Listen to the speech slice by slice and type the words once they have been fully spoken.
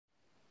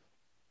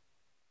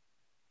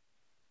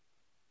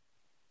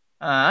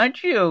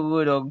Aren't you a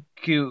little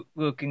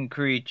cute-looking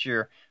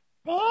creature?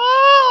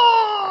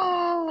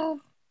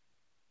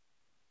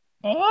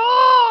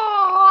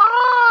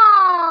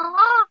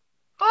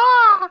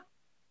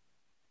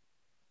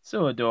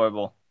 So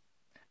adorable.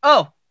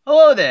 Oh,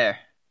 hello there.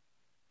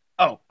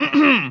 Oh,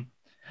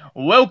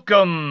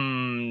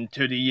 welcome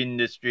to the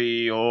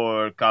Industry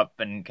or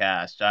Coffin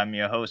Cast. I'm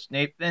your host,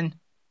 Nathan.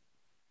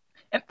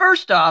 And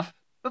first off,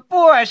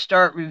 before I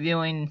start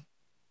reviewing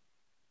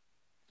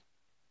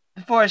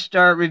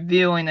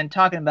and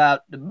talking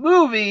about the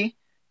movie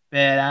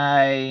that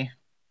I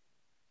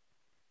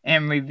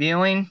am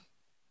reviewing,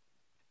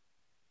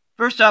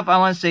 first off, I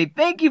want to say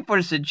thank you for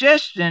the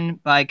suggestion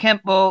by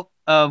Kempo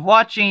of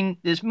watching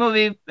this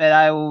movie that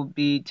I will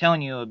be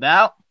telling you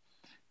about.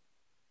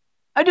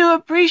 I do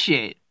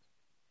appreciate it.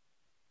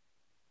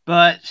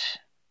 But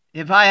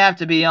if I have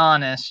to be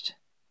honest,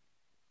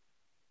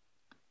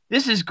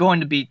 this is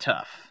going to be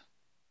tough.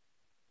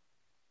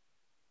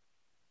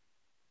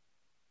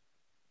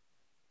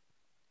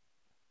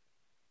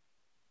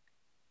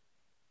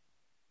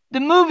 The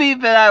movie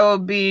that I will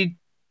be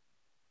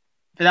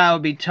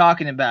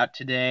talking about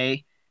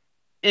today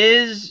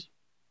is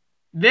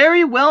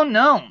very well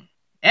known,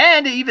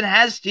 and it even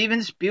has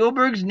Steven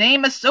Spielberg's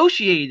name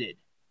associated.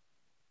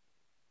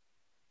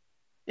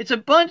 It's a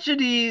bunch of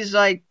these,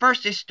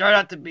 first they start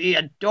out to be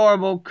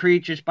adorable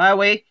creatures. By the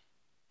way,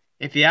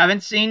 if you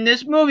haven't seen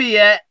this movie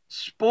yet,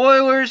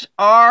 spoilers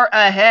are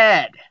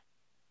ahead.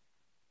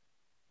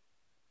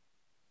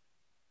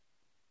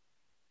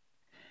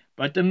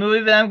 But the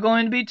movie that I'm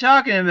going to be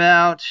talking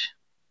about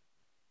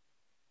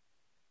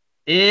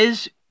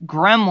is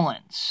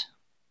Gremlins.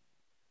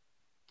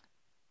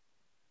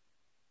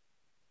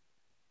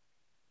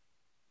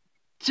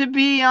 To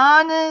be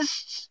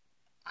honest,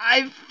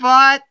 I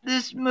thought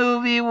this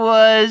movie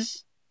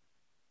was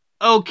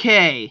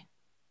okay.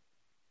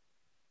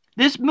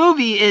 This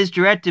movie is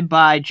directed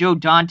by Joe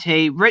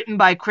Dante, written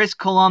by Chris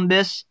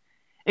Columbus,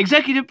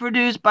 executive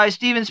produced by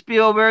Steven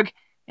Spielberg,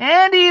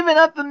 and even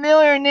a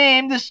familiar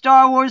name to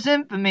Star Wars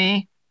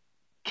infamy,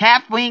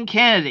 Kathleen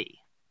Kennedy.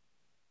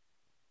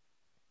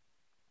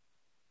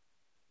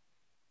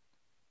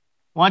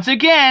 Once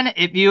again,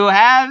 if you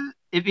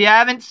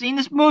haven't seen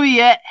this movie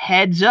yet,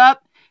 heads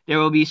up, there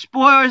will be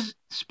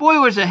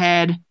spoilers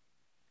ahead.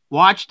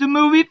 Watch the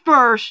movie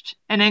first,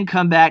 and then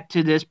come back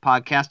to this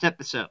podcast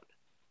episode.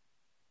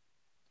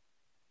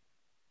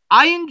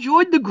 I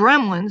enjoyed the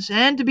Gremlins,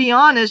 and to be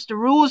honest, the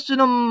rules to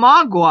the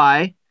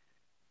Mogwai,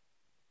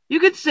 you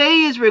could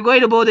say, is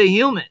relatable to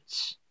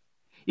humans.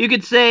 You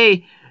could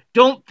say,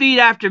 don't feed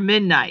after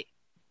midnight.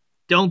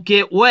 Don't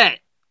get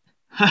wet.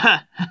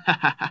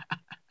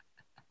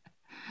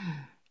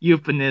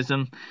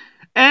 Euphemism.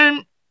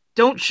 And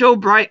don't show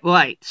bright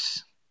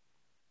lights.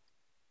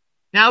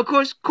 Now, of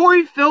course,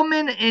 Corey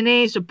Feldman in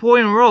a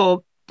supporting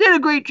role did a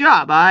great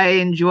job. I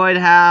enjoyed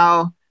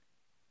how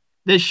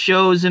the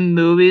shows and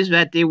movies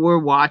that they were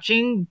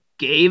watching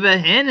gave a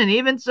hint and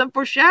even some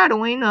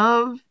foreshadowing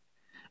of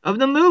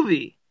the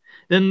movie.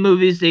 The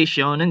movies they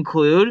shown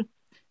include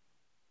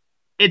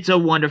It's a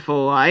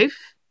Wonderful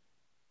Life,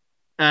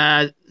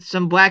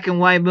 some black and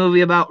white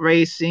movie about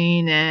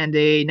racing, and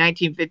a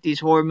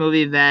 1950s horror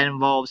movie that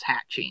involves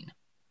hatching.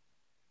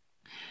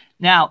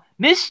 Now,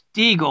 Miss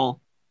Deagle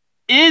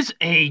is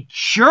a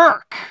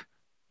jerk.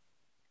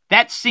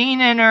 That scene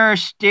in her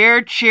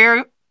stair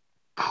chair,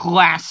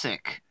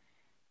 classic.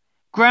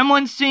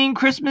 Gremlins sing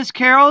Christmas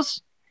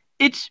carols.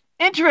 It's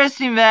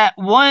interesting that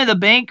one of the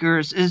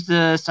bankers is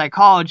the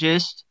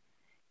psychologist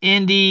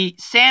in the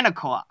Santa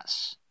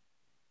Claus.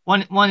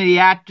 One of the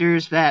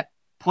actors that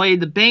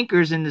played the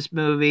bankers in this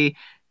movie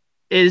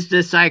is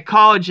the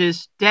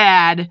psychologist's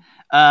dad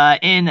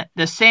in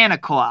the Santa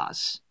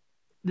Claus.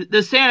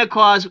 The Santa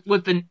Claus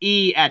with an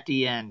E at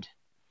the end.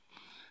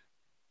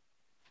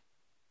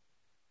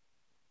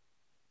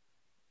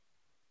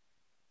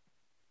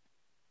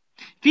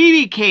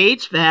 Phoebe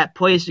Cates, that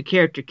plays the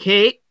character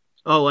Kate,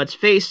 let's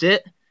face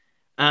it,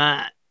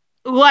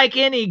 like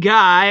any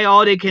guy,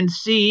 all they can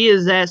see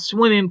is that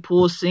swimming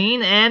pool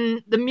scene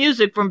and the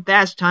music from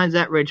Fast Times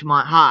at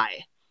Ridgemont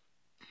High.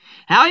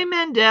 Howie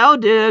Mandel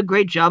did a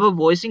great job of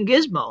voicing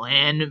Gizmo,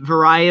 and a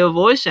variety of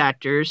voice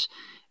actors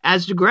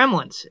as the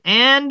Gremlins,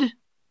 and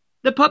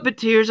the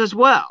puppeteers as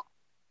well.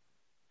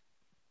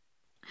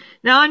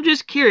 Now, I'm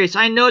just curious.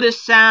 I know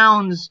this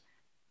sounds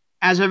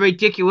as a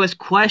ridiculous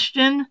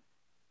question,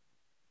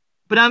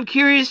 but I'm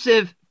curious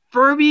if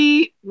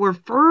were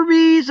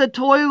Furbies a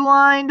toy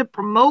line to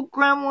promote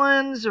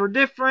Gremlins or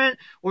different?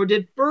 Or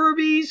did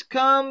Furbies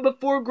come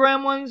before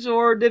Gremlins,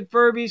 or did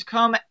Furbies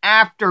come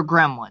after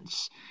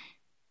Gremlins?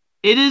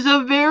 It is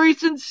a very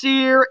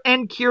sincere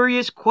and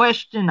curious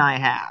question I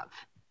have.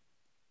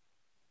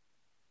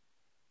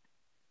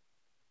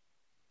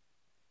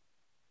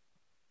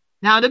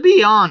 Now, to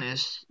be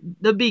honest,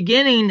 the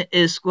beginning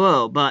is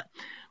slow, but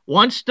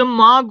once the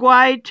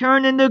Mogwai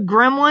turn into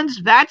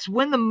Gremlins, that's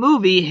when the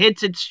movie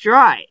hits its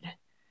stride.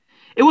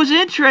 It was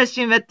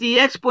interesting that the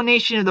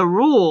explanation of the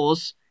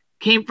rules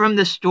came from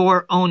the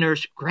store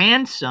owner's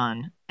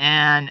grandson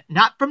and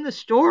not from the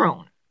store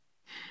owner.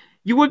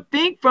 You would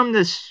think from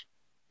the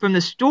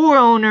store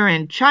owner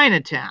in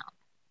Chinatown.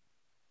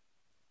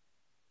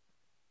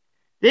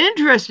 The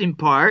interesting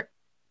part,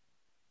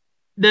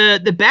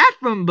 the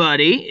bathroom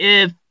buddy,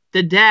 if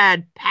the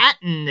dad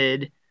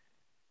patented,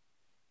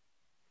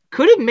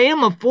 could have made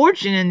him a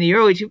fortune in the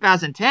early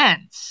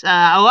 2010s.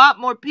 A lot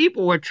more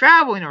people were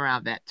traveling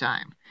around that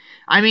time.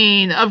 I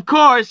mean, of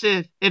course,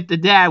 if the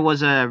dad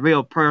was a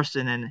real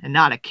person and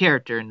not a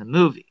character in the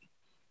movie.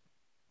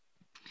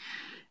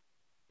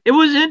 It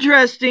was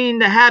interesting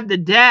to have the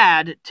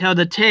dad tell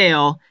the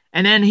tale,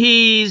 and then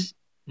he's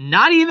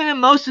not even in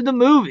most of the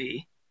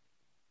movie.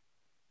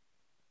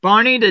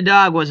 Barney the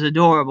dog was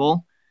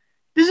adorable.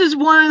 This is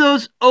one of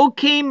those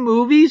okay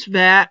movies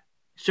that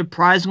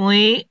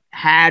surprisingly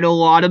had a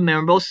lot of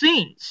memorable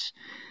scenes.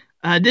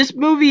 This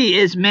movie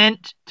is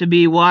meant to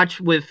be watched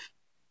with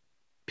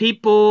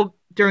people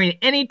during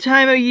any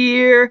time of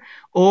year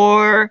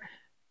or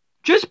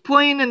just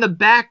playing in the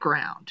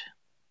background.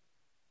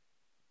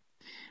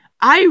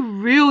 I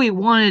really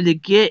wanted to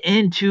get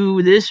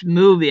into this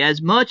movie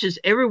as much as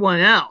everyone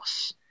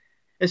else,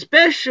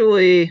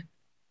 especially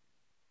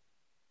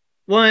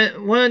one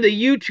of the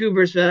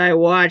YouTubers that I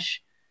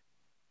watch,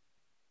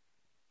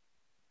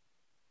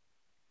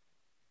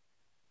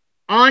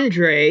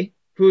 Andre,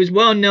 who is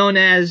well known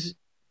as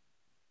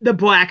the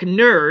Black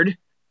Nerd,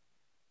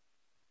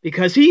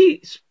 because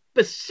he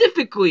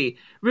specifically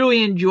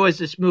really enjoys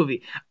this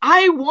movie.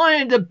 I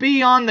wanted to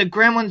be on the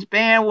Gremlins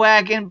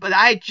bandwagon, but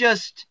I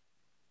just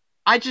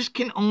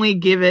can only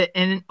give it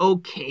an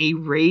okay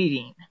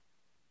rating.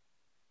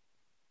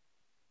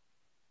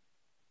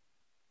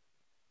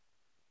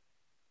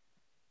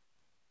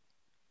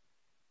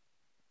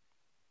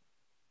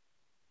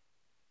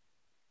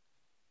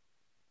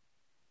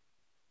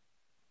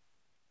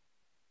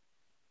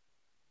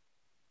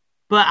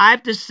 But I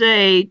have to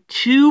say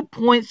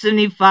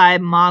 2.75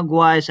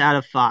 Mogwais out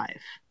of 5.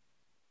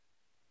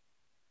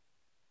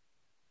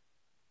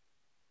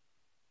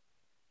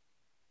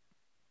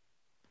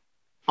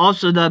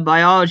 Also, the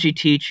biology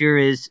teacher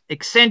is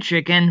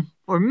eccentric, and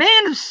for a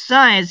man of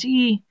science,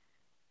 he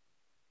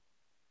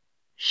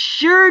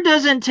sure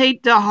doesn't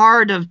take the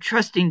heart of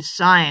trusting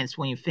science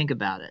when you think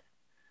about it.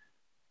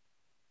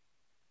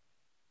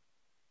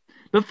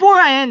 Before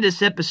I end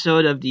this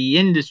episode of the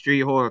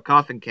Industry Horror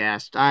Coffin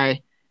Cast,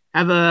 I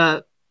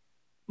have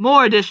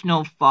more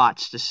additional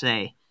thoughts to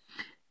say.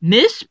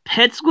 Miss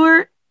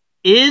Petzler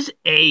is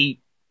a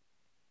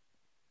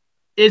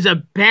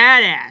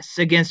badass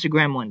against the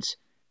Gremlins.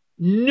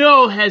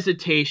 No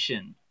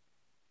hesitation.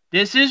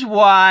 This is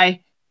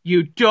why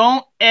you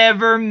don't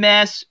ever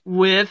mess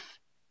with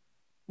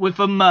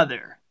a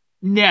mother.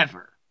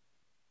 Never.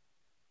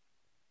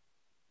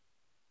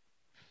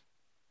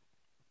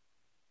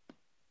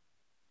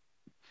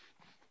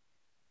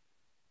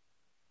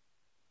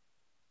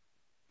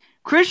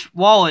 Chris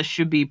Wallace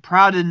should be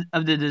proud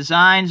of the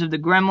designs of the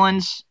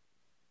Gremlins.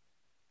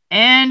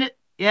 And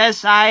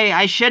yes,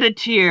 I shed a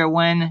tear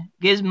when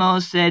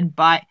Gizmo said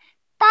bye.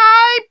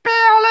 Bye,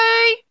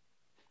 Billy!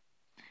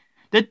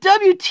 The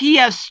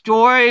WTF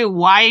story,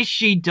 why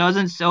she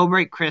doesn't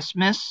celebrate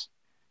Christmas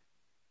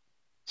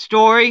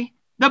story,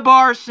 the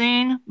bar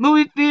scene,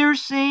 movie theater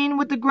scene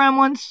with the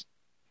Gremlins.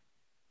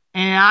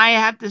 And I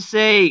have to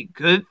say,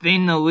 good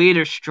thing the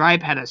leader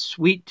Stripe had a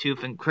sweet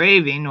tooth and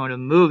craving, or the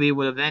movie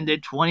would have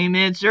ended 20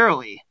 minutes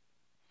early.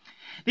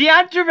 The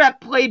actor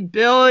that played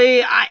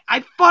Billy,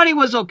 I thought he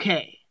was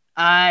okay.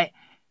 I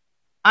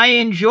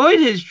enjoyed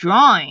his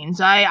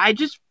drawings. I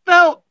just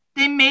felt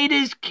they made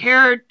his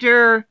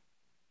character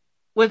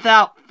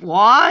without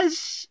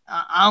flaws,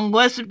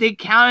 unless if they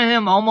counted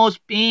him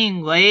almost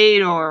being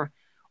late or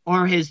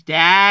his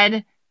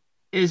dad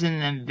is an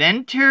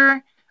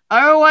inventor.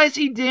 Otherwise,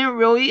 he didn't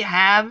really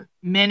have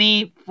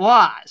many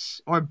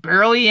flaws, or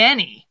barely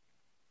any.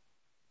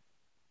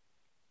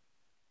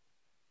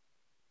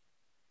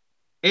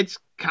 It's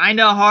kind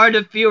of hard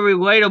to feel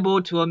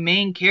relatable to a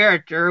main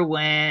character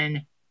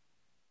when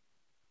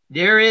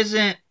there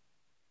isn't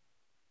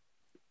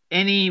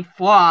any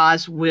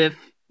flaws with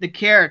the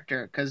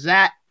character, because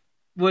that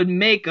would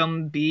make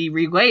him be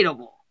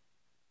relatable.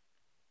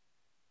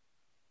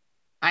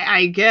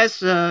 I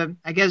guess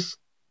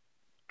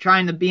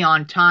trying to be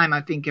on time,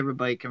 I think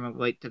everybody can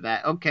relate to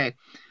that. Okay.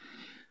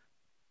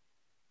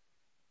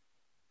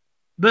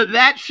 But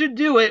that should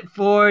do it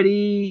for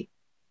the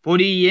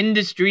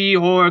Industry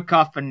Horror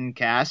Coffin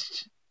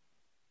Cast.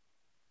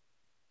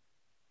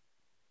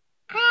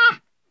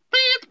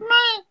 Feed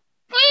me!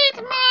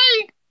 Feed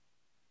me!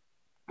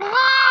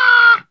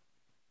 Ah!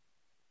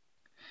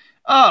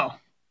 Oh,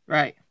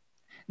 right.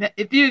 Now,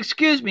 if you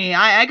excuse me,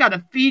 I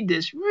gotta feed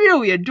this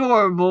really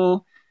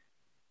adorable,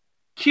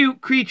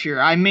 cute creature.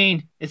 I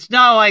mean, it's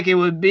not like it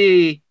would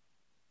be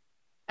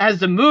as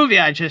the movie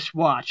I just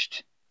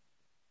watched.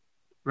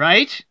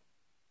 Right?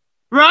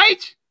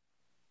 Right?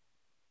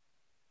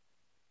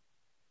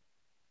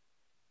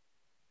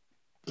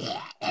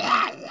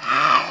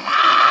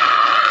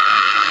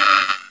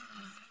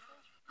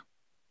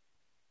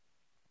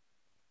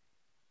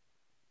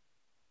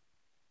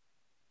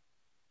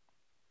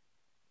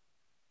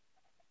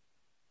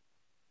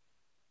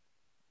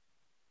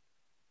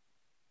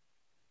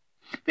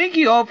 Thank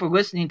you all for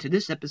listening to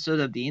this episode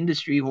of the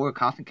Industry Horror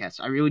Coffin Cast.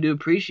 I really do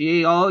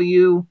appreciate all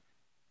you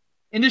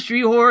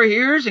industry horror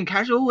hearers and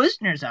casual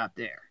listeners out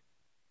there.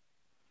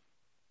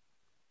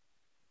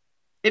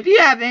 If you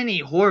have any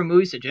horror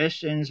movie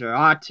suggestions or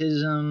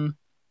autism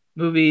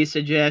movie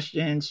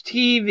suggestions,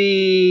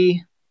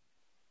 TV,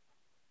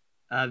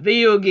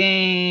 video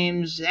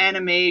games,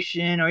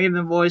 animation, or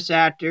even voice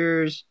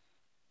actors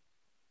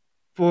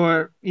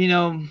for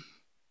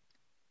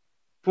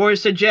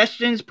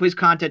suggestions, please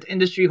contact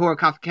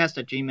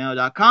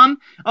industryhorrorcoffeecast@gmail.com.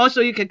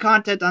 Also, you can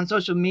contact on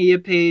social media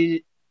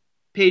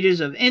pages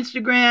of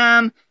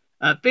Instagram,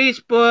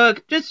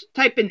 Facebook. Just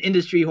type in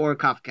Industry Horror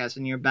Coffee Cast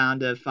and you're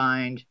bound to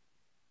find.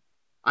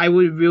 I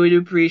would really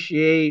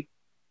appreciate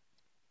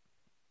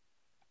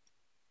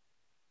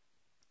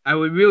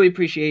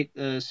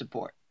the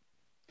support.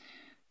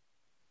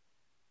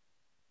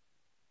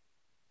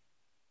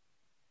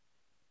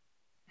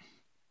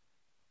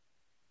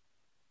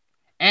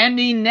 And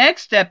the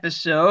next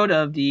episode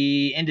of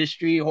the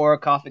Industry Horror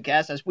Coffee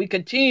Cast, as we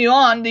continue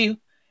on the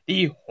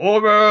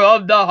horror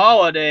of the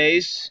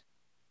holidays.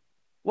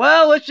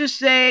 Well, let's just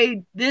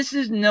say this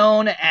is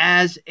known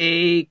as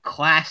a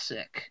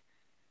classic.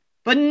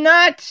 But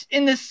not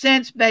in the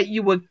sense that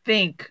you would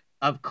think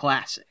of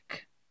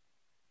classic.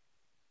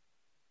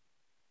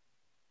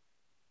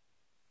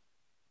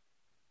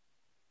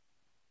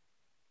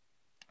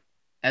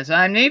 As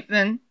I'm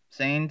Nathan,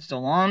 saying so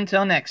long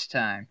till next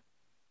time.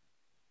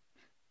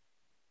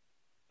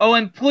 Oh,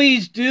 and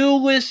please do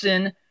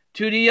listen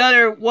to the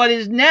other, what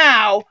is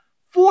now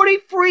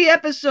 43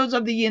 episodes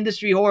of the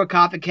Industry Horror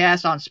Coffee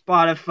Cast on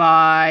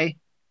Spotify,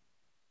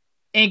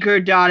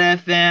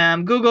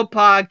 Anchor.fm, Google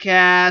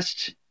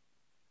Podcast.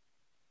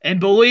 And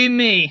believe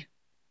me,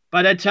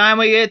 by the time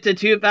we get to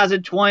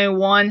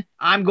 2021,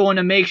 I'm going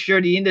to make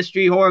sure the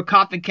Industry Horror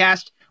Coffee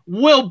Cast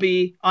will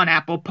be on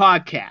Apple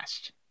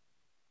Podcast.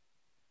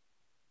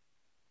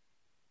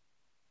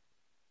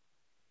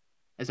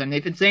 As I'm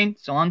Nathan saying,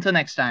 so on until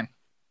next time.